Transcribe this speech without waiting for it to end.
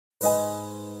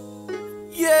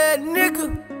head nigga,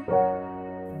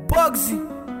 Bugzy.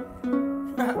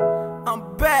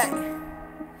 I'm back.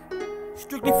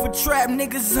 Strictly for trap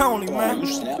niggas only, man.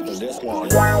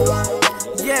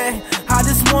 Yeah, I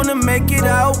just wanna make it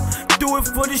out. Do it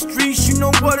for the streets, you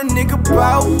know what a nigga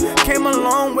bout. Came a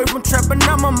long way from trapping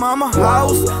out my mama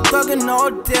house. Thuggin'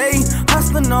 all day,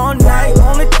 hustling all night.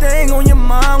 Only thing on your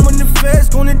mind when the feds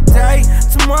gonna die.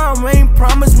 Tomorrow ain't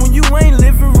promised when you ain't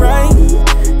living right.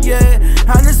 Yeah,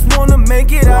 I just wanna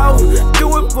make it out. Do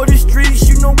it for the streets,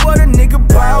 you know what a nigga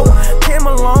bout. Came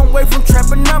a long way from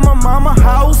trapping out my mama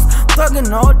house.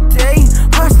 Thuggin' all day,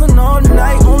 hustling all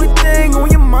night. Only thing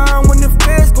on your mind when the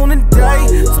feds gonna die.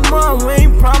 Tomorrow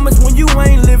ain't promised when you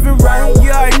ain't living right.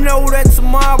 Yeah, I know that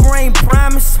tomorrow ain't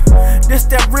promised. This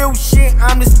that real shit,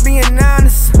 I'm just being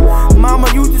honest.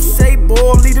 Mama used to say,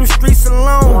 boy, leave them streets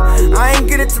alone. I ain't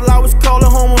get it till I was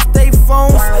calling home on state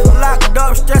phones. Locked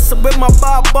up, stressing with my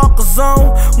Bob buckles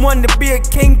on. Wanted to be a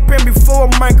kingpin before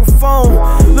a microphone.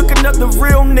 Looking up the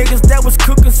real niggas that was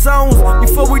cooking songs.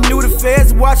 Before we knew the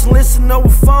feds watching, listen over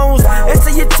phones. They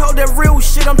say you told that real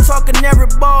shit, I'm talking every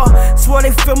bar. Swear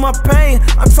they feel my pain,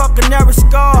 I'm talking every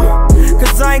scar.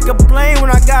 Cause I ain't complain when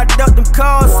I got ducked them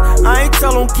cars. I ain't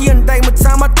tell on key and day, my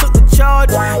time I took the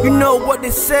charge. You know what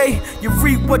they say, you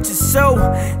reap what you sow.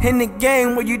 In the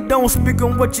game where you don't speak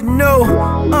on what you know.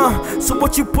 So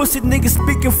what you pussy niggas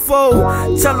speaking for?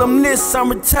 Tell them this, I'm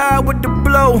retired with the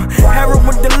blow.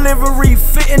 Heroin delivery,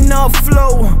 fitting off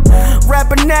flow.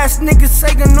 Rapping ass niggas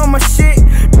saying on my shit.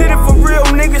 Did it for real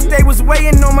niggas, they was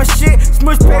waiting on my shit.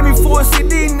 Smush paid me for a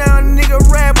CD, now a nigga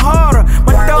rap harder.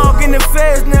 My dog in the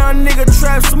feds, now a nigga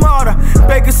trap smarter.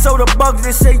 Baking soda bugs,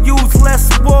 they say use less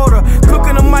water.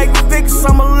 Cooking a mic fix,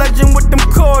 I'm a legend with them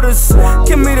quarters.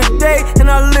 Give me the day, and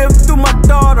I live through my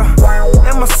daughter.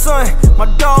 And my son, my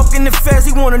dog in the feds,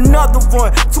 he want another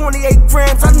one. 28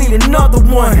 grams, I need another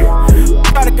one.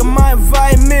 Product of my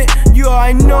environment, you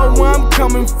already know where I'm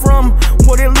coming from.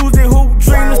 Where they lose their hoop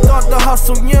dream and start to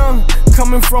hustle young.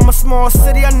 Coming from a small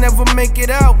city, I never make it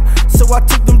out. So I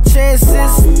took them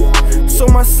chances. So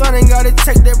my son ain't gotta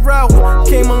take that route.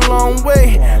 Came a long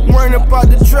way, worrying about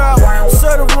the drought.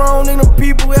 Said the wrong thing to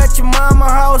people at your mama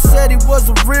house. Said he was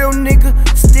a real nigga,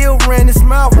 still ran his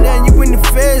mouth. Now you in the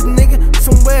feds, nigga,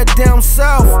 somewhere down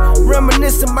south.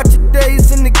 Reminiscing about your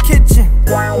days in the kitchen.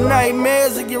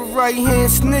 Nightmares of your right hand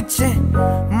snitching.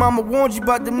 Mama warned you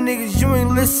about them niggas, you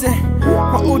ain't listen.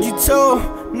 My OG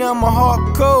told, now my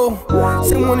heart cold.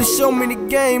 Say wanna show me the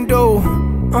game though.